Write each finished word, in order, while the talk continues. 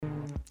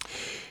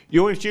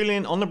You're with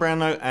Julian on the Brown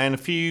Note, and a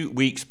few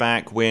weeks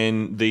back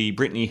when the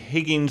Brittany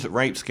Higgins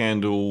rape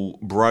scandal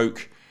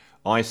broke,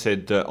 I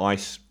said that I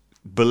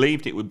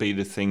believed it would be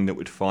the thing that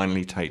would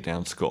finally take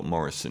down Scott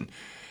Morrison.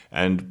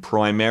 And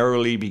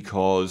primarily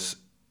because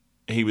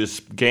he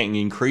was getting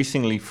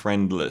increasingly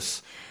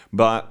friendless,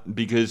 but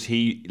because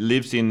he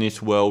lives in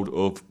this world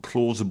of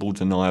plausible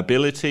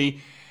deniability,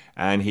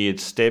 and he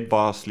had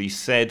steadfastly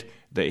said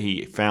that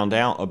he found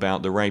out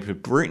about the rape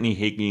of Brittany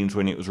Higgins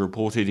when it was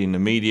reported in the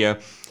media.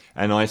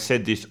 And I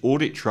said this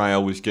audit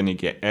trail was going to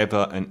get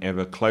ever and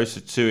ever closer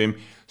to him.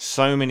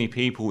 So many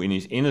people in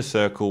his inner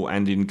circle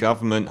and in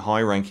government,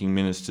 high-ranking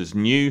ministers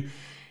knew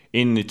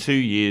in the 2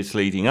 years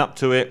leading up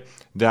to it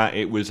that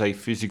it was a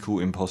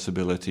physical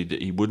impossibility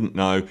that he wouldn't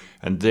know,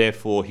 and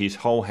therefore his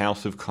whole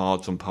house of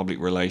cards on public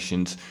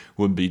relations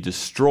would be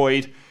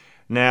destroyed.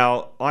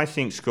 Now, I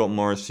think Scott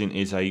Morrison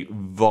is a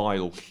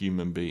vile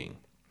human being.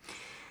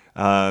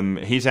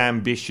 His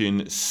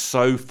ambition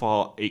so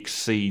far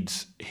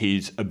exceeds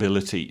his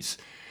abilities.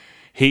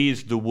 He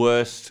is the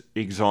worst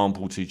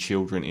example to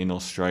children in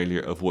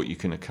Australia of what you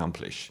can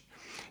accomplish.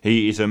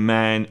 He is a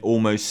man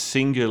almost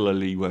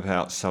singularly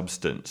without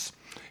substance.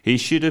 He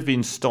should have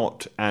been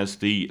stopped as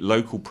the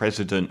local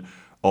president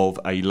of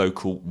a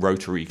local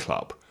Rotary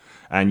club.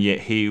 And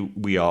yet here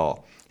we are.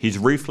 His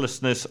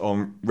ruthlessness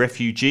on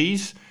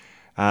refugees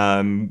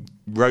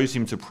rose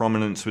him to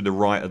prominence with the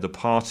right of the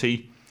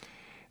party.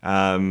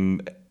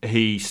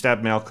 He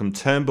stabbed Malcolm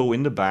Turnbull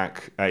in the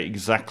back at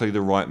exactly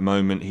the right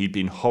moment. He'd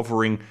been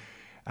hovering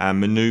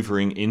and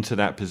manoeuvring into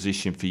that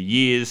position for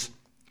years.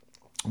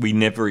 We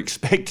never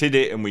expected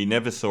it and we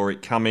never saw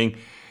it coming.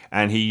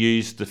 And he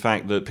used the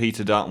fact that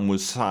Peter Dutton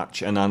was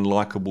such an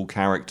unlikable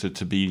character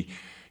to be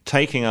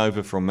taking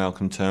over from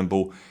Malcolm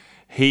Turnbull.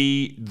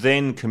 He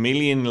then,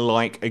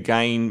 chameleon-like,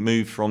 again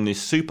moved from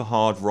this super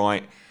hard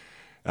right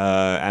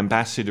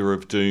ambassador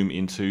of doom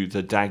into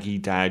the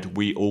daggy dad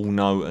we all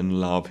know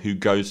and love, who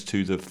goes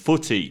to the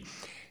footy.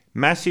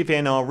 Massive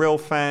NRL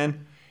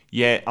fan,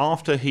 yet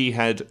after he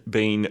had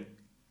been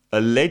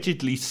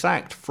allegedly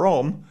sacked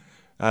from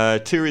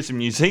Tourism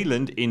New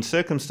Zealand in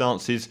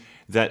circumstances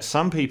that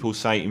some people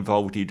say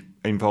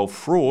involve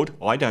fraud,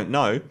 I don't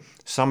know.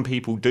 Some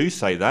people do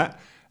say that,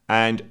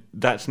 and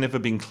that's never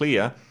been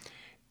clear.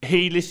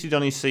 He listed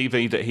on his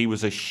CV that he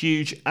was a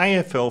huge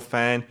AFL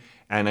fan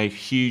and a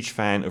huge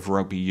fan of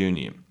rugby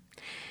union.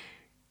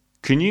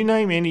 Can you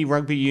name any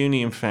rugby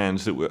union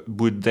fans that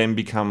would then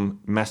become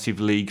massive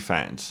league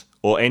fans,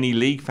 or any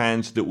league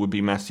fans that would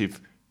be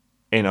massive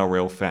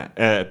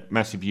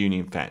massive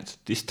union fans?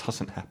 This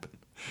doesn't happen.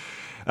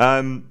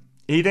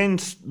 He then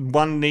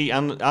won the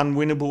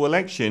unwinnable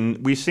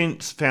election. We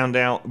since found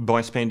out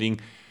by spending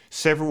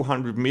several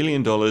 $100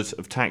 million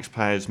of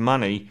taxpayers'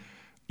 money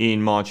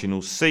in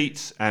marginal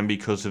seats, and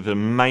because of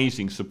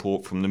amazing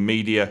support from the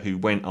media who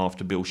went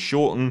after Bill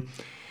Shorten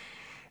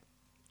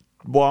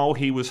while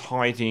he was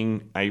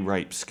hiding a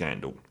rape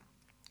scandal.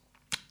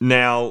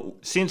 Now,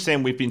 since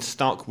then, we've been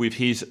stuck with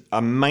his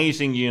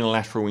amazing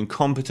unilateral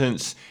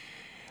incompetence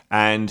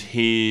and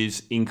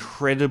his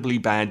incredibly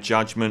bad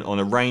judgment on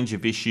a range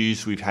of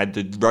issues. We've had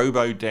the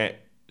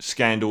robo-debt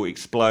scandal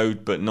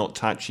explode but not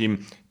touch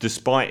him,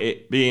 despite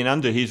it being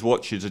under his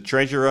watch as a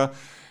treasurer,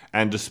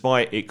 and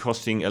despite it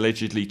costing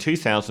allegedly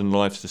 2,000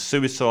 lives to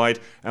suicide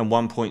and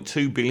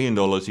 $1.2 billion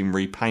in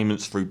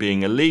repayments through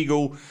being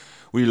illegal.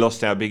 We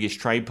lost our biggest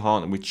trade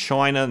partner with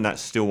China, and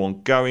that's still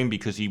ongoing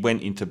because he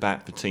went into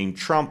bat for Team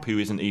Trump, who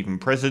isn't even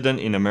president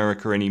in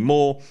America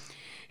anymore.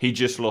 He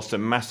just lost a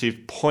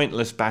massive,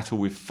 pointless battle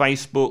with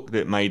Facebook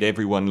that made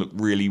everyone look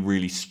really,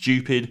 really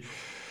stupid.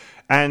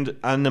 And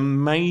an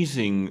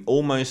amazing,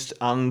 almost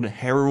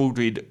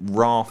unheralded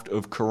raft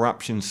of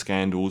corruption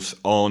scandals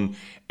on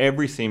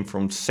everything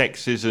from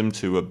sexism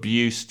to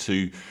abuse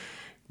to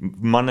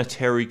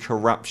monetary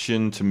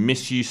corruption to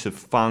misuse of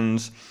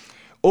funds,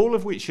 all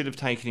of which should have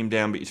taken him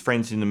down, but his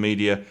friends in the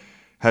media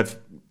have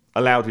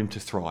allowed him to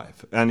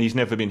thrive. And he's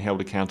never been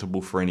held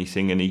accountable for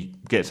anything, and he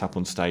gets up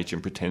on stage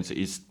and pretends that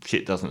his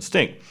shit doesn't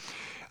stink.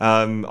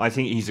 I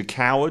think he's a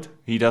coward.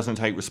 He doesn't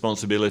take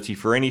responsibility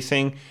for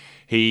anything.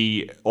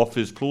 He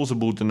offers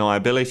plausible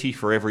deniability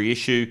for every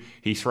issue.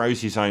 He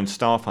throws his own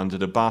staff under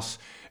the bus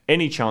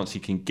any chance he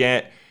can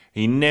get.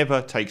 He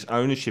never takes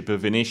ownership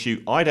of an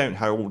issue. I don't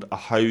hold a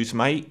hose,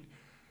 mate.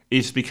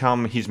 It's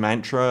become his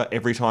mantra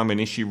every time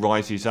an issue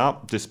rises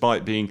up,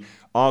 despite being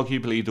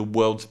arguably the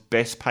world's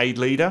best paid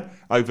leader,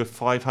 over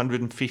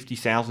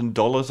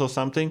 $550,000 or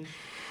something.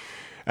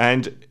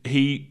 And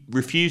he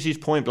refuses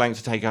point blank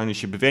to take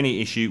ownership of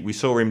any issue. We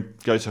saw him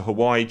go to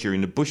Hawaii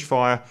during the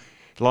bushfire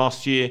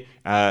last year.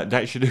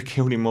 That should have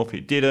killed him off.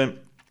 It didn't.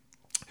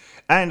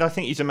 And I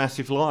think he's a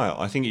massive liar.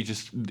 I think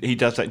he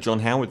does that John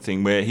Howard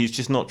thing where he's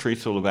just not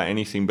truthful about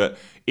anything, but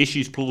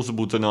issues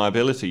plausible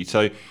deniability.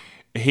 So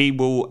he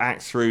will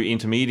act through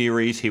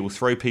intermediaries. He will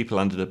throw people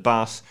under the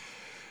bus.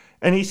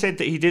 And he said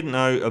that he didn't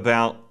know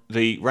about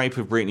the rape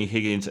of Brittany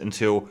Higgins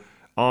until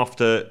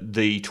after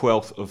the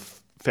 12th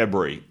of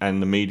February and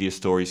the media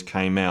stories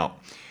came out.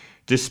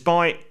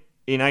 Despite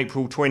in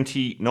April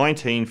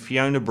 2019,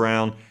 Fiona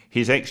Brown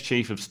his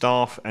ex-chief of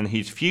staff and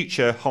his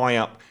future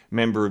high-up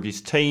member of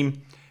his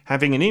team,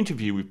 having an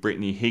interview with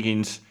Brittany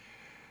Higgins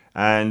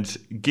and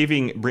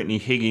giving Brittany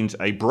Higgins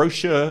a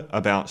brochure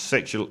about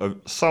sexual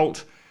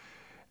assault.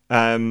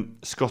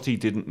 Scotty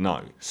didn't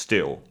know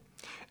still.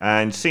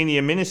 And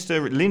Senior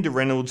Minister Linda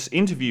Reynolds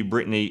interviewed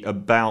Brittany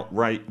about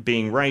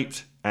being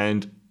raped,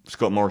 and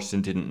Scott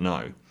Morrison didn't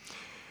know.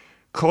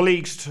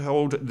 Colleagues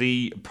told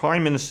the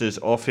Prime Minister's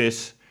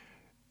office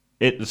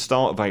at the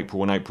start of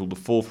April, on April the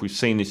 4th, we've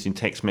seen this in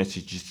text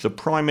messages, the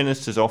Prime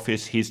Minister's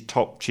office, his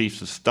top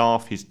chiefs of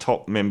staff, his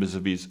top members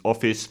of his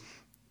office,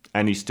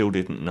 and he still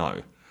didn't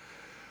know.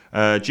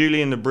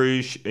 Julian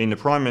LaBruge in the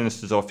Prime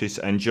Minister's office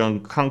and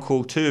John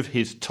Kunkel, two of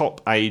his top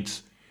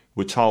aides,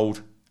 were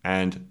told,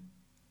 and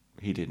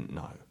he didn't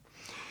know.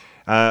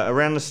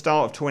 Around the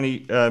start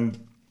of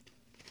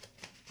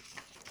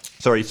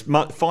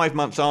 5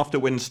 months after,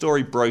 when the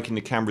story broke in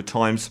the Canberra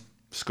Times,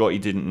 Scotty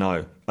didn't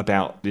know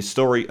about this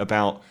story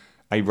about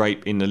a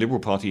rape in the Liberal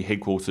Party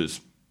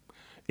headquarters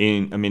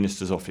in a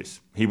minister's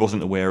office. He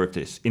wasn't aware of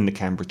this in the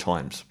Canberra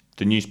Times,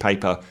 the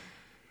newspaper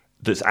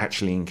that's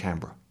actually in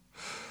Canberra.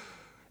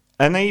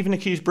 And they even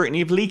accused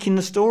Brittany of leaking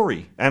the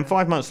story. And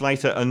 5 months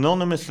later,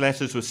 anonymous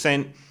letters were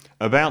sent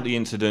about the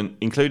incident,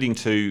 including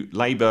to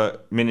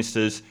Labour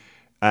ministers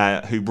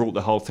who brought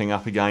the whole thing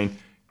up again,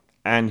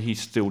 and he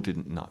still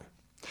didn't know.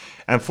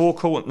 And Four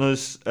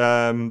Corners,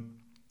 ScoMo's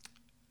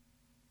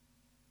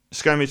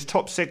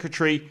top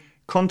secretary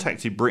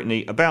contacted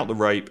Brittany about the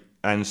rape,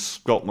 and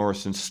Scott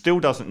Morrison still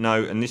doesn't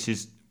know, and this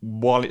is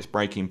while it's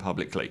breaking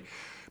publicly.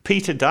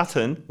 Peter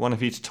Dutton, one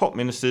of his top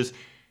ministers,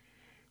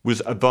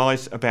 was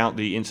advised about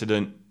the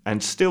incident,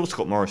 and still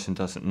Scott Morrison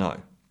doesn't know.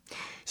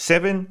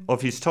 7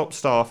 of his top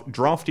staff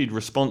drafted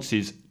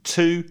responses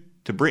to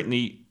the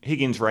Brittany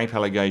Higgins rape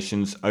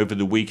allegations over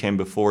the weekend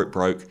before it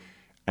broke,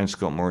 and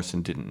Scott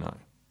Morrison didn't know.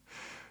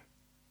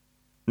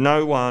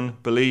 No one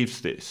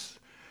believes this.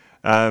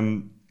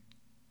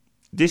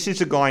 This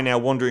is a guy now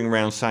wandering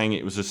around saying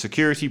it was a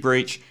security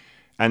breach,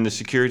 and the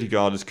security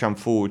guard has come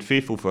forward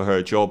fearful for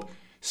her job,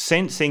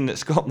 sensing that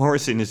Scott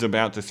Morrison is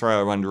about to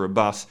throw her under a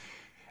bus,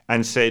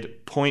 and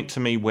said, point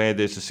to me where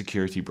there's a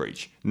security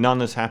breach.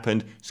 None has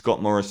happened.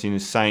 Scott Morrison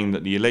is saying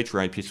that the alleged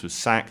rapist was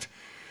sacked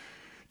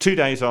 2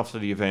 days after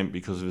the event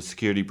because of a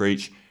security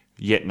breach,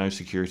 yet no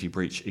security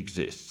breach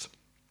exists.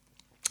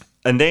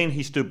 And then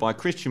he stood by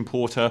Christian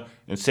Porter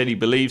and said he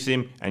believes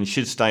him and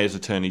should stay as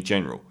Attorney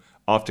General,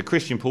 after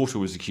Christian Porter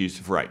was accused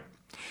of rape.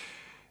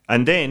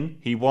 And then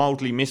he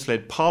wildly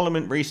misled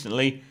Parliament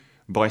recently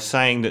by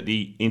saying that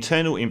the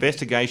internal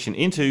investigation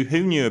into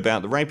who knew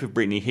about the rape of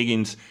Brittany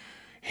Higgins,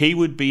 he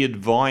would be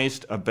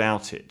advised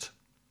about it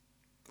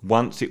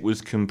once it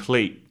was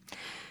complete.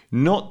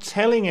 Not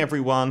telling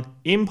everyone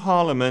in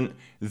Parliament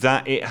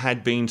that it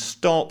had been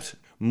stopped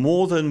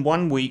more than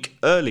 1 week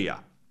earlier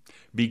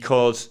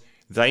because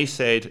they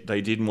said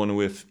they didn't want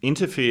to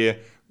interfere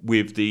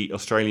with the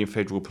Australian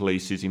Federal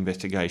Police's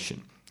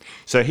investigation.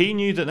 So he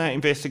knew that that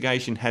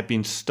investigation had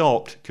been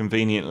stopped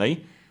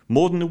conveniently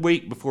more than a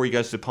week before he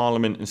goes to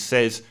Parliament and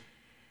says,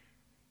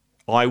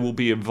 I will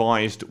be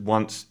advised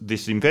once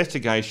this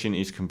investigation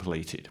is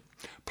completed.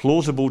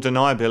 Plausible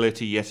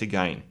deniability yet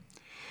again.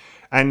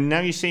 And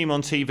now you see him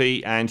on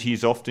TV, and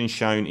he's often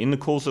shown in the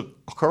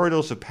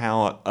corridors of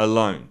power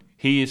alone.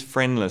 He is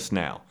friendless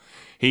now.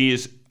 He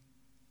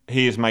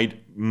has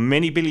made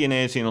many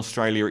billionaires in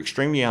Australia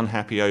extremely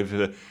unhappy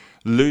over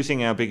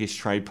losing our biggest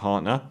trade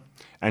partner,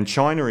 and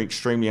China are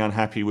extremely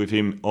unhappy with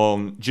him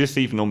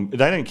they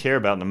don't care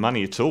about the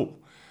money at all.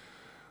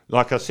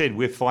 Like I said,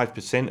 we're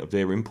 5% of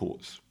their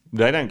imports.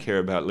 They don't care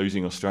about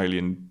losing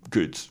Australian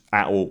goods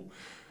at all.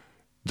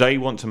 They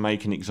want to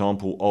make an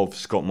example of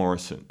Scott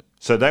Morrison.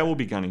 So they will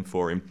be gunning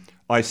for him.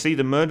 I see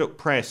the Murdoch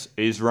press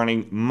is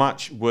running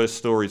much worse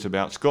stories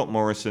about Scott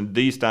Morrison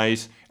these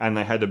days, and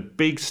they had a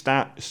big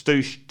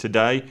stoosh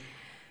today.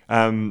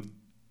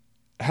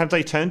 Have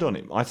they turned on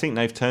him? I think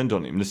they've turned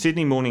on him. The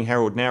Sydney Morning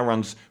Herald now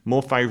runs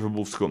more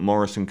favourable Scott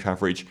Morrison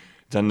coverage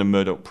than the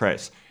Murdoch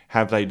press.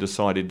 Have they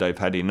decided they've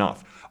had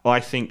enough? I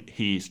think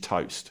he is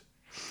toast.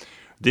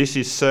 This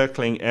is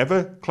circling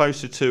ever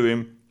closer to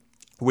him.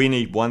 We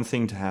need one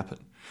thing to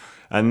happen,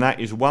 and that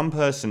is one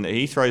person that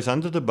he throws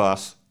under the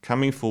bus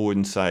coming forward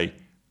and say,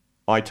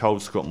 I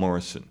told Scott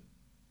Morrison.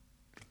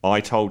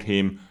 I told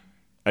him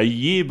a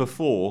year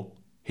before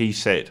he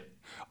said.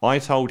 I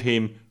told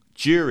him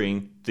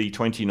during the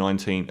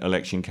 2019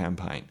 election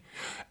campaign.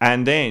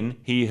 And then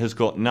he has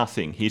got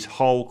nothing. His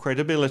whole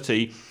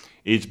credibility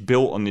is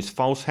built on this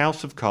false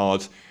house of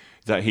cards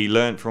that he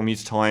learnt from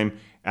his time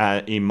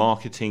in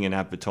marketing and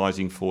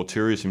advertising for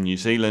Tourism New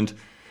Zealand.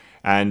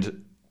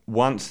 And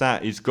once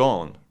that is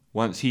gone,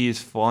 once he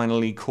is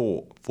finally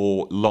caught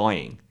for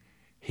lying,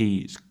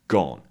 he's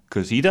gone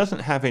because he doesn't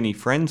have any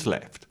friends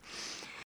left.